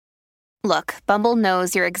Look, Bumble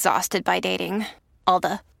knows you're exhausted by dating. All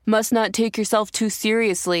the must not take yourself too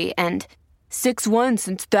seriously and 6'1"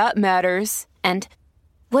 since that matters. And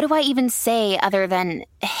what do I even say other than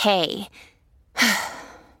hey?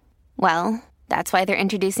 Well, that's why they're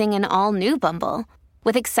introducing an all-new Bumble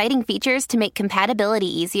with exciting features to make compatibility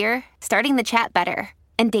easier, starting the chat better,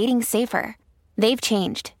 and dating safer. They've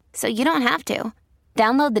changed, so you don't have to.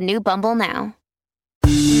 Download the new Bumble now.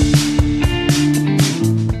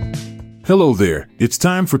 Hello there. It's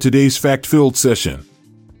time for today's fact-filled session.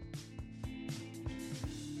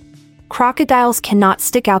 Crocodiles cannot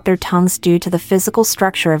stick out their tongues due to the physical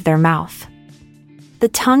structure of their mouth. The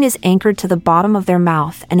tongue is anchored to the bottom of their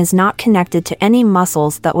mouth and is not connected to any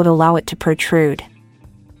muscles that would allow it to protrude.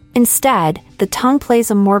 Instead, the tongue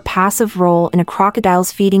plays a more passive role in a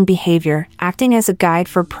crocodile's feeding behavior, acting as a guide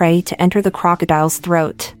for prey to enter the crocodile's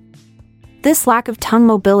throat. This lack of tongue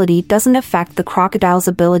mobility doesn't affect the crocodile's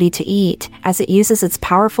ability to eat, as it uses its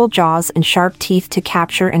powerful jaws and sharp teeth to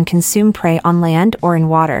capture and consume prey on land or in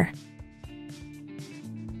water.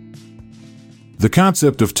 The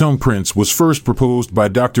concept of tongue prints was first proposed by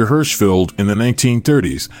Dr. Hirschfeld in the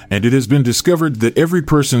 1930s, and it has been discovered that every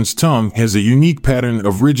person's tongue has a unique pattern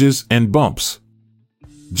of ridges and bumps.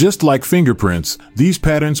 Just like fingerprints, these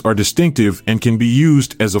patterns are distinctive and can be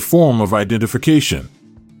used as a form of identification.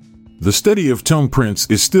 The study of tongue prints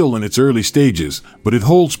is still in its early stages, but it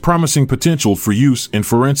holds promising potential for use in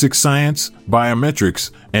forensic science, biometrics,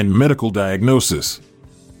 and medical diagnosis.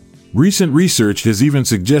 Recent research has even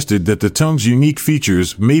suggested that the tongue's unique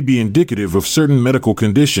features may be indicative of certain medical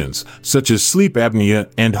conditions, such as sleep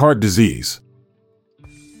apnea and heart disease.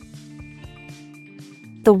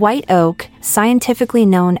 The white oak, scientifically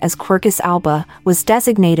known as Quercus alba, was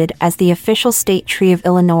designated as the official state tree of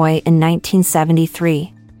Illinois in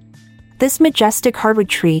 1973. This majestic hardwood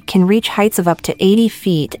tree can reach heights of up to 80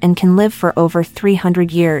 feet and can live for over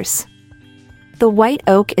 300 years. The white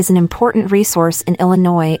oak is an important resource in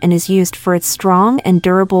Illinois and is used for its strong and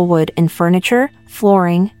durable wood in furniture,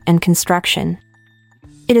 flooring, and construction.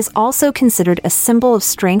 It is also considered a symbol of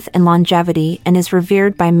strength and longevity and is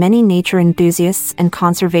revered by many nature enthusiasts and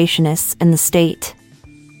conservationists in the state.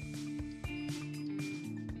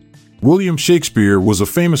 William Shakespeare was a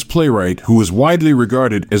famous playwright who is widely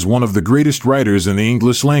regarded as one of the greatest writers in the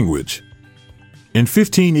English language. In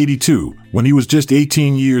 1582, when he was just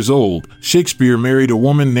 18 years old, Shakespeare married a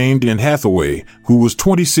woman named Anne Hathaway, who was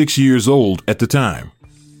 26 years old at the time,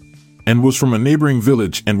 and was from a neighboring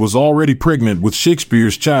village and was already pregnant with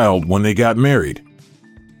Shakespeare's child when they got married.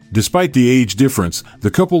 Despite the age difference, the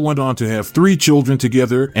couple went on to have 3 children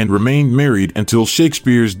together and remained married until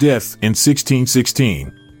Shakespeare's death in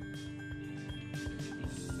 1616.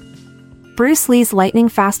 Bruce Lee's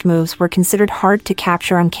lightning-fast moves were considered hard to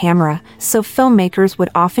capture on camera, so filmmakers would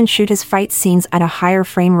often shoot his fight scenes at a higher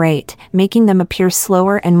frame rate, making them appear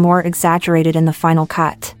slower and more exaggerated in the final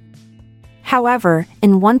cut. However,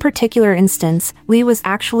 in one particular instance, Lee was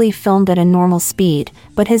actually filmed at a normal speed,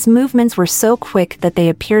 but his movements were so quick that they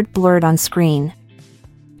appeared blurred on screen.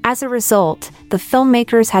 As a result, the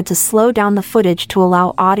filmmakers had to slow down the footage to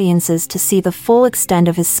allow audiences to see the full extent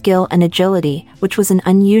of his skill and agility, which was an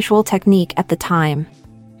unusual technique at the time.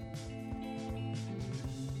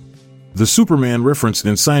 The Superman reference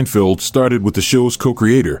in Seinfeld started with the show's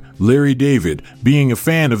co-creator, Larry David, being a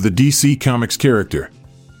fan of the DC Comics character.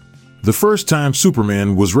 The first time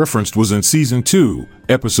Superman was referenced was in Season 2,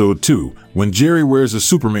 Episode 2, when Jerry wears a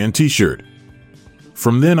Superman t-shirt.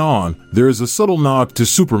 From then on, there is a subtle nod to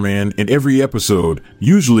Superman in every episode,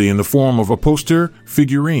 usually in the form of a poster,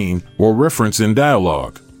 figurine, or reference in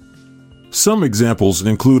dialogue. Some examples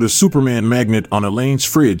include a Superman magnet on Elaine's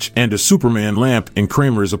fridge and a Superman lamp in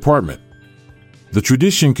Kramer's apartment. The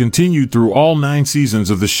tradition continued through all 9 seasons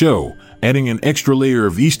of the show, adding an extra layer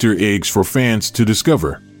of Easter eggs for fans to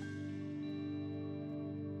discover.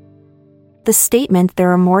 The statement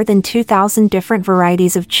there are more than 2,000 different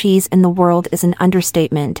varieties of cheese in the world is an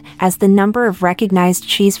understatement, as the number of recognized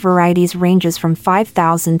cheese varieties ranges from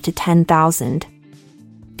 5,000 to 10,000.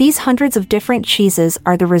 These hundreds of different cheeses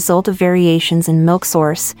are the result of variations in milk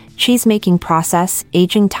source, cheese-making process,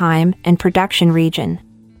 aging time, and production region.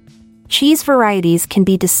 Cheese varieties can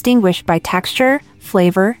be distinguished by texture,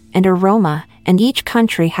 flavor, and aroma, and each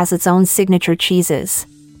country has its own signature cheeses.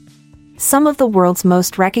 Some of the world's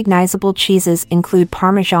most recognizable cheeses include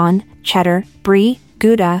Parmesan, cheddar, brie,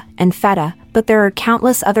 Gouda, and feta, but there are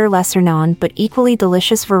countless other lesser-known but equally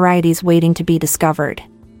delicious varieties waiting to be discovered.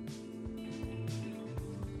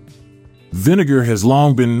 Vinegar has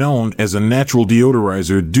long been known as a natural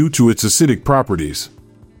deodorizer due to its acidic properties.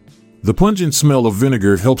 The pungent smell of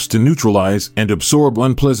vinegar helps to neutralize and absorb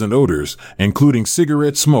unpleasant odors, including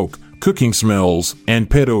cigarette smoke, cooking smells, and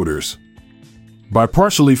pet odors. By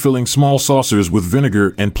partially filling small saucers with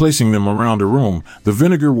vinegar and placing them around a room, the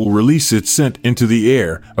vinegar will release its scent into the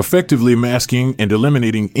air, effectively masking and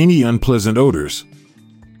eliminating any unpleasant odors.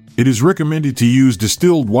 It is recommended to use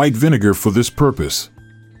distilled white vinegar for this purpose.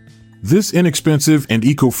 This inexpensive and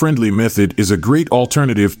eco-friendly method is a great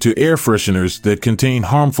alternative to air fresheners that contain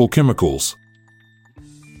harmful chemicals.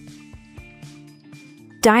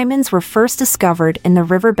 Diamonds were first discovered in the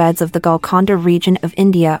riverbeds of the Golconda region of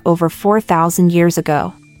India over 4,000 years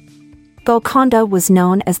ago. Golconda was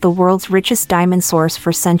known as the world's richest diamond source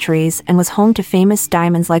for centuries and was home to famous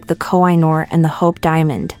diamonds like the Koh-i-Noor and the Hope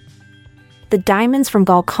Diamond. The diamonds from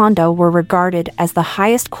Golconda were regarded as the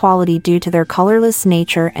highest quality due to their colorless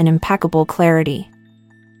nature and impeccable clarity.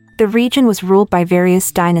 The region was ruled by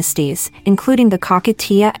various dynasties, including the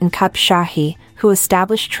Kakatiya and Qutb Shahi, who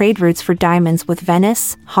established trade routes for diamonds with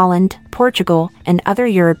Venice, Holland, Portugal, and other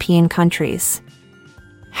European countries.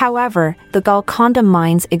 However, the Golconda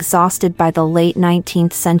mines exhausted by the late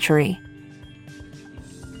 19th century.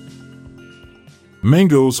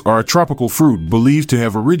 Mangoes are a tropical fruit believed to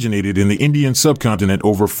have originated in the Indian subcontinent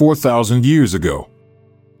over 4,000 years ago.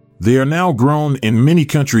 They are now grown in many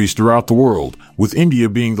countries throughout the world, with India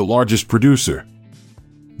being the largest producer.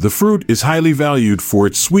 The fruit is highly valued for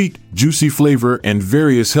its sweet, juicy flavor and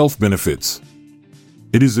various health benefits.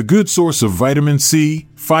 It is a good source of vitamin C,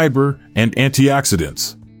 fiber, and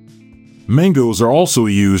antioxidants. Mangoes are also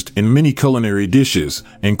used in many culinary dishes,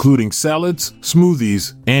 including salads,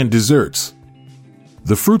 smoothies, and desserts.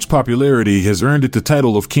 The fruit's popularity has earned it the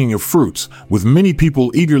title of King of Fruits, with many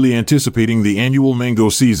people eagerly anticipating the annual mango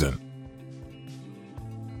season.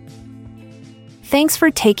 Thanks for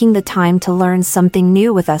taking the time to learn something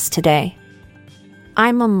new with us today.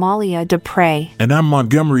 I'm Amalia Dupre. And I'm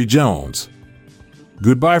Montgomery Jones.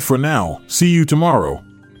 Goodbye for now. See you tomorrow.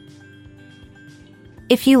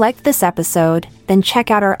 If you liked this episode, then check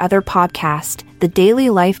out our other podcast, the Daily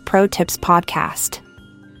Life Pro Tips Podcast.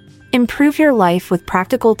 Improve your life with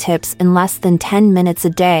practical tips in less than 10 minutes a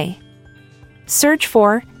day. Search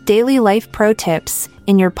for Daily Life Pro Tips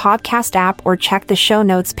in your podcast app or check the show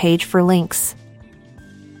notes page for links.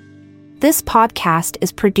 This podcast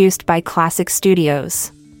is produced by Classic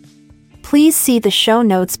Studios. Please see the show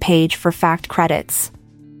notes page for fact credits.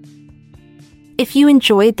 If you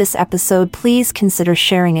enjoyed this episode, please consider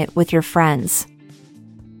sharing it with your friends.